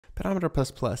Pedometer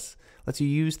Plus lets you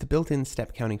use the built-in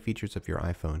step counting features of your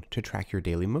iPhone to track your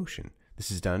daily motion.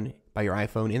 This is done by your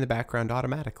iPhone in the background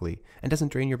automatically and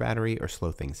doesn't drain your battery or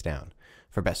slow things down.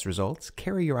 For best results,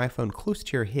 carry your iPhone close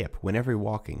to your hip whenever you're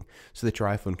walking so that your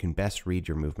iPhone can best read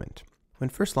your movement. When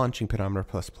first launching Pedometer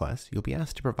Plus, you'll be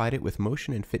asked to provide it with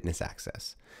motion and fitness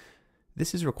access.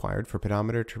 This is required for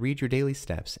Pedometer to read your daily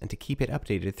steps and to keep it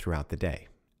updated throughout the day.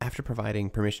 After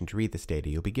providing permission to read this data,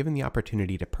 you'll be given the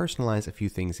opportunity to personalize a few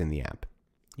things in the app.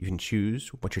 You can choose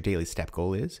what your daily step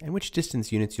goal is and which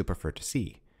distance units you'll prefer to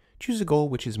see. Choose a goal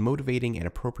which is motivating and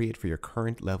appropriate for your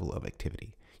current level of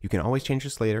activity. You can always change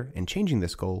this later, and changing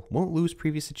this goal won't lose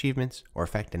previous achievements or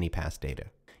affect any past data.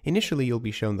 Initially, you'll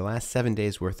be shown the last 7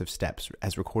 days' worth of steps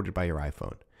as recorded by your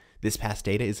iPhone. This past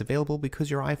data is available because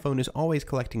your iPhone is always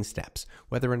collecting steps,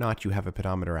 whether or not you have a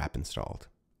Pedometer app installed.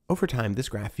 Over time, this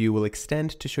graph view will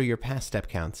extend to show your past step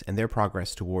counts and their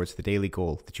progress towards the daily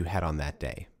goal that you had on that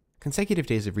day. Consecutive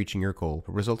days of reaching your goal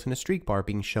will result in a streak bar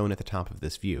being shown at the top of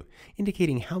this view,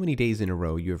 indicating how many days in a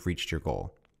row you have reached your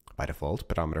goal. By default,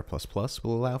 Pedometer Plus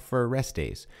will allow for rest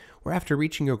days, where after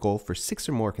reaching your goal for 6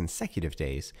 or more consecutive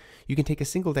days, you can take a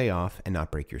single day off and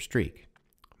not break your streak.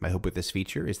 My hope with this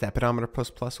feature is that Pedometer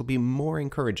Plus will be more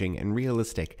encouraging and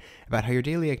realistic about how your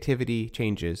daily activity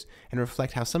changes and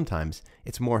reflect how sometimes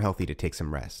it's more healthy to take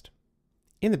some rest.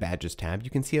 In the Badges tab,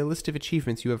 you can see a list of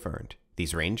achievements you have earned.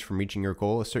 These range from reaching your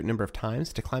goal a certain number of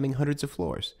times to climbing hundreds of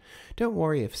floors. Don't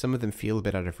worry if some of them feel a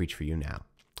bit out of reach for you now.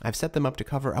 I've set them up to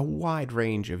cover a wide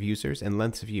range of users and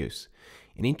lengths of use.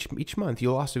 In each month,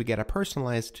 you'll also get a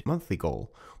personalized monthly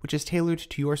goal, which is tailored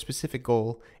to your specific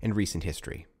goal and recent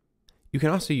history. You can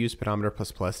also use Pedometer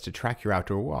Plus to track your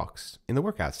outdoor walks. In the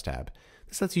Workouts tab,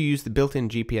 this lets you use the built-in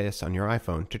GPS on your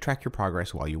iPhone to track your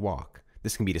progress while you walk.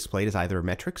 This can be displayed as either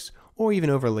metrics or even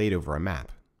overlaid over a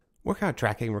map. Workout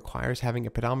tracking requires having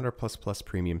a Pedometer Plus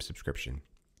Premium subscription.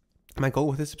 My goal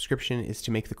with this subscription is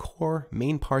to make the core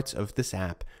main parts of this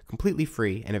app completely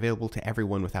free and available to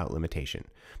everyone without limitation.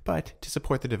 But to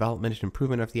support the development and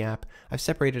improvement of the app, I've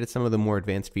separated some of the more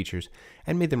advanced features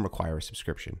and made them require a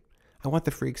subscription. I want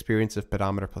the free experience of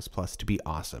Pedometer Plus to be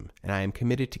awesome, and I am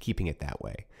committed to keeping it that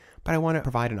way. But I want to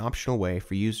provide an optional way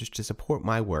for users to support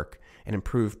my work and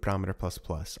improve Pedometer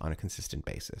Plus on a consistent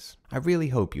basis. I really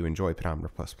hope you enjoy Pedometer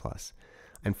Plus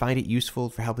and find it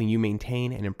useful for helping you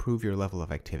maintain and improve your level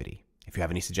of activity. If you have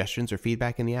any suggestions or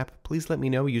feedback in the app, please let me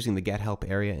know using the Get Help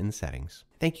area in the settings.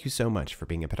 Thank you so much for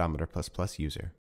being a Pedometer Plus user.